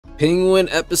Penguin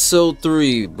episode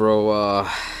 3, bro.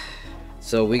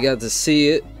 So we got to see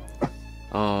it.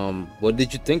 What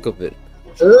did you think of it?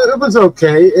 It was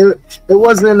okay. It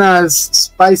wasn't as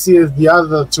spicy as the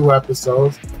other 2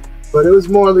 episodes, but it was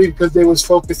more because they was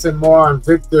focusing more on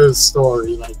Victor's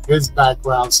story, like his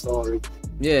background story.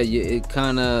 Yeah, it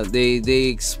kind of they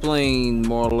explain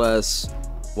more or less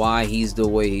why he's the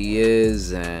way he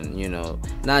is, and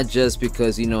not just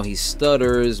because he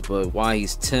stutters, but why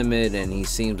he's timid and he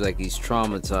seems like he's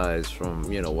traumatized from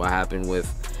what happened with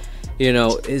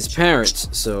his parents.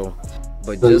 So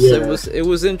but just yeah. it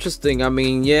was interesting. I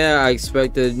mean, yeah, I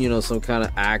expected some kind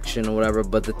of action or whatever,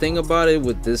 but the thing about it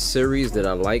with this series that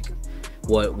I like,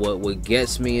 what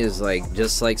gets me is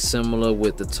just like similar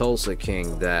with the Tulsa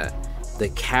King, that the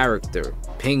character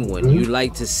Penguin, you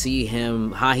like to see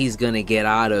him, how he's gonna get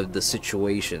out of the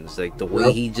situations, like the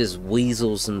way he just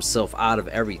weasels himself out of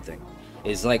everything.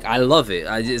 It's like, I love it.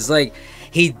 It's like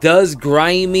he does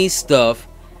grimy stuff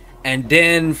and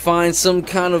then finds some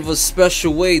kind of a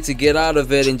special way to get out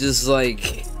of it, and just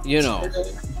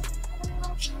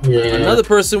another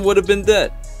person would have been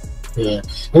dead. Yeah,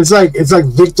 it's like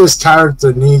Victor's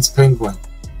character needs Penguin.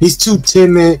 He's too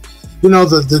timid.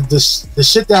 The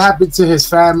shit that happened to his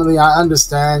family, I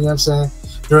understand, what I'm saying?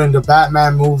 During the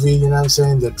Batman movie, what I'm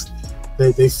saying? That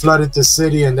they flooded the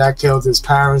city and that killed his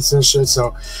parents and shit.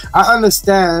 So I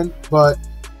understand, but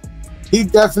he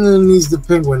definitely needs the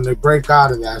Penguin to break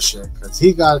out of that shit, because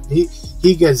he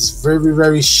gets very,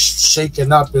 very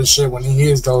shaken up and shit when he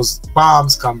hears those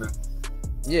bombs coming.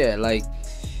 Yeah,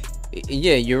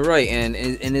 yeah, you're right, and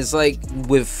it's like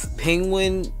with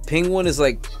Penguin is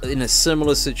like in a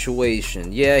similar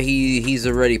situation. Yeah, he's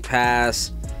already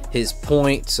past his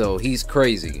point, so he's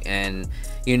crazy, and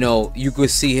you could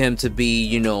see him to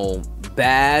be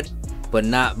bad, but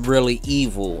not really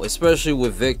evil, especially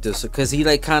with Victor. So because he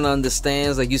kind of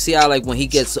understands, you see how when he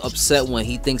gets upset when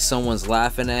he thinks someone's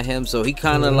laughing at him, so he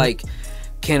kind of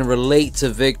can relate to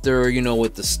Victor,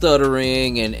 with the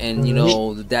stuttering and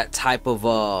that type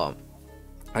of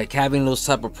having those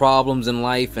type of problems in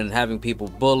life and having people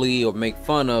bully or make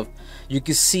fun of. You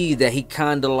can see that he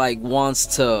kind of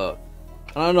wants to,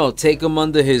 I don't know, take him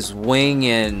under his wing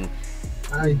and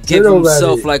give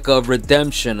himself a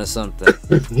redemption or something.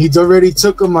 He already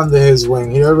took him under his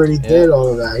wing. He already did all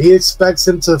of that. He expects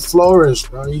him to flourish,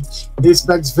 bro. He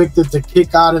expects Victor to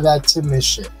kick out of that timid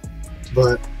shit.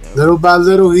 But little by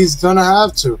little, he's gonna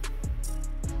have to.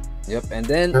 Yep, and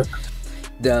then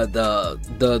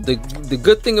the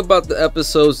good thing about the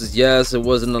episodes is, yes, it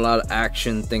wasn't a lot of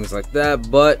action, things like that,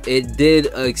 but it did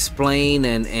explain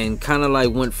and kind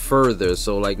of went further.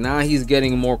 So now he's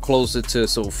getting more closer to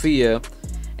Sophia,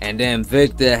 and then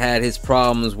Victor had his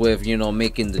problems with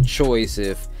making the choice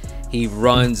if he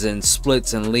runs and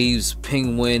splits and leaves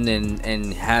Penguin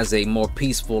and has a more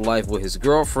peaceful life with his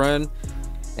girlfriend.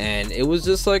 And it was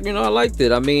just I liked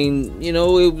it. I mean,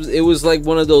 it was like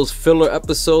one of those filler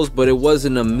episodes, but it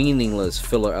wasn't a meaningless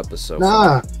filler episode.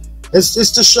 Nah,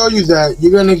 it's to show you that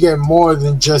you're gonna get more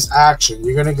than just action.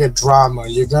 You're gonna get drama.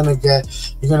 You're gonna get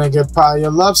probably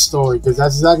a love story, because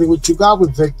that's exactly what you got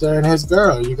with Victor and his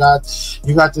girl. You got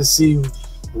to see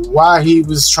why he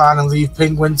was trying to leave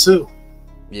Penguin too.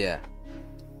 Yeah,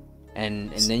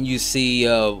 and then you see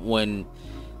when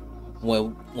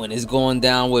it's going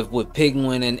down with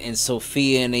Penguin and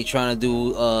Sophia, and they trying to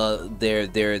do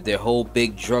their whole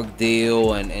big drug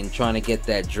deal and trying to get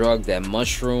that drug, that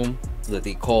mushroom that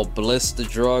they call Bliss, the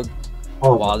drug.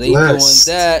 While they Bliss.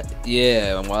 doing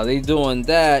that, while they doing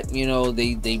that,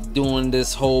 they doing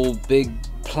this whole big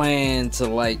plan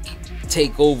to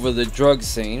take over the drug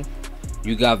scene.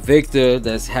 You got Victor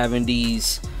that's having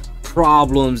these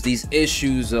problems, these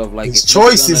issues of these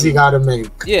choices he gotta make.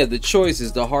 Yeah, the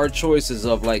choices, the hard choices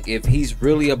of if he's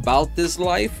really about this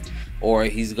life, or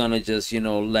he's gonna just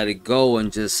let it go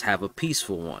and just have a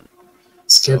peaceful one.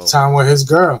 Skip time with his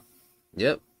girl.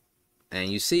 Yep. And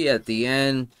you see at the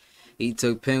end, he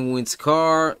took Penguin's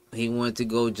car. He went to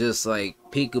go just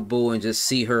peekaboo and just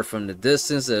see her from the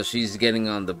distance as she's getting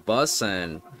on the bus,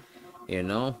 and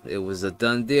it was a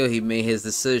done deal. He made his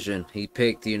decision. He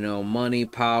picked, money,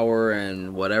 power,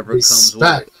 and whatever comes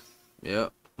with it.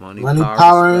 Yep. Money,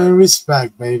 power, and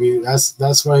respect, baby.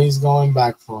 That's what he's going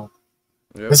back for.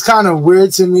 Yep. It's kind of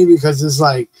weird to me, because it's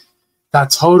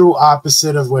that total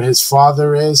opposite of what his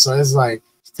father is. So it's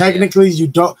technically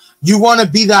you want to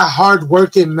be that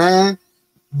hard-working man,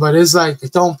 but it's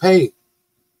it don't pay.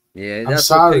 Yeah, that's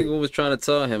what Penguin was trying to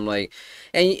tell him.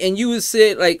 And you would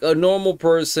say a normal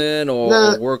person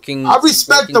or working. I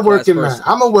respect the working man.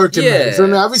 I'm a working man. So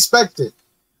I respect it.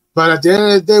 But at the end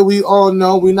of the day, we all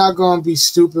know we're not gonna be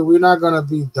stupid. We're not gonna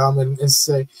be dumb and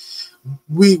say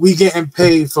we getting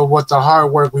paid for what the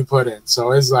hard work we put in.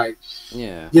 So it's like,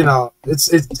 yeah, you know, it's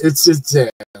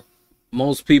there.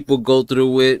 most people go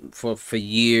through it for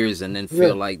years and then feel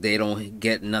Yeah. like they don't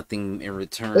get nothing in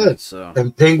return. Yeah. So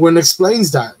And Penguin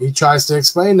explains that. He tries to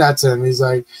explain that to him. He's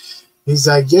like,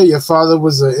 yeah, your father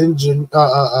was an engine,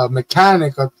 a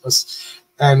mechanic,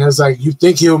 and it's like, you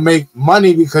think he'll make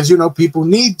money because, you know, people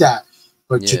need that,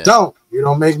 but you don't. You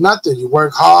don't make nothing. You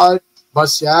work hard,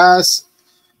 bust your ass,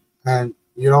 and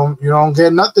you don't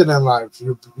get nothing in life.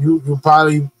 You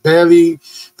probably barely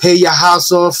pay your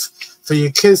house off for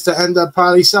your kids to end up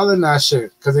probably selling that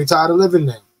shit because they tired of living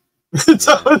there.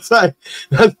 So it's like,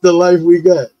 that's the life we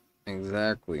get.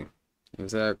 Exactly.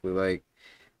 Like,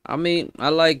 I mean, I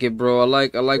like it, bro. I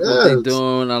like what they're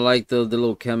doing. I like the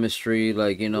little chemistry.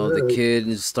 Like, you know, the kid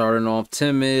is starting off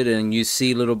timid, and you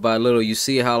see little by little, you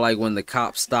see how, like, when the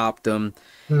cop stopped him,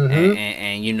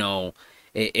 and you know,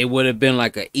 it would have been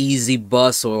like an easy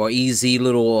bus or easy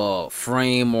little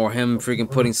frame, or him freaking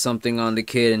putting something on the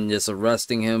kid and just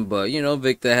arresting him. But, you know,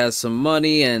 Victor has some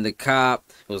money, and the cop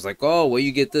was like, oh, where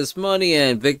you get this money?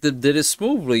 And Victor did it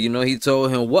smoothly. You know, he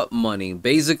told him what money.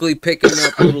 Basically picking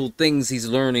up little things he's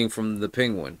learning from the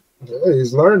Penguin. Yeah,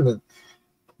 he's learning.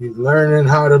 He's learning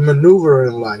how to maneuver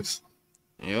in life.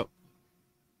 Yep.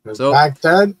 So back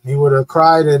then, he would have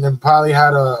cried and then probably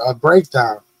had a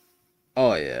breakdown.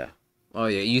 Oh, yeah. Oh,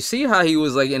 yeah. You see how he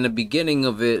was, like, in the beginning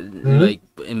of it, like,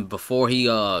 and before he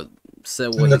said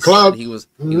what he said, he was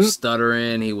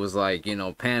stuttering. He was, like, you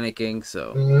know, panicking.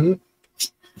 So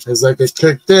it's like it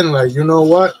kicked in, like, you know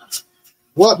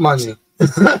what money?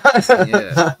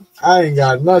 Yeah. I ain't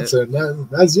got nothing.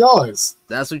 That's yours.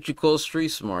 That's what you call street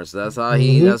smarts. That's how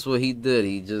that's what he did.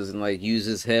 He just, like, used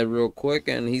his head real quick,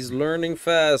 and he's learning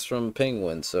fast from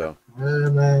Penguin. So yeah,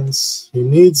 man, he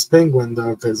needs Penguin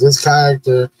though, because his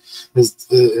character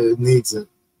it needs it.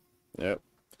 Yep.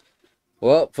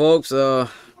 Well, folks, you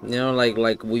know,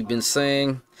 like we've been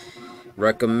saying,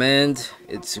 recommend.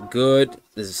 It's good.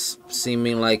 It's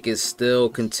seeming like it's still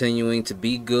continuing to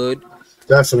be good.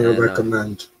 Definitely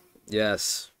recommend.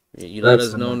 Yes. You let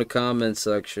us know in the comment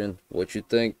section what you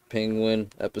think.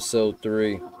 Penguin episode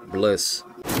 3, Bliss.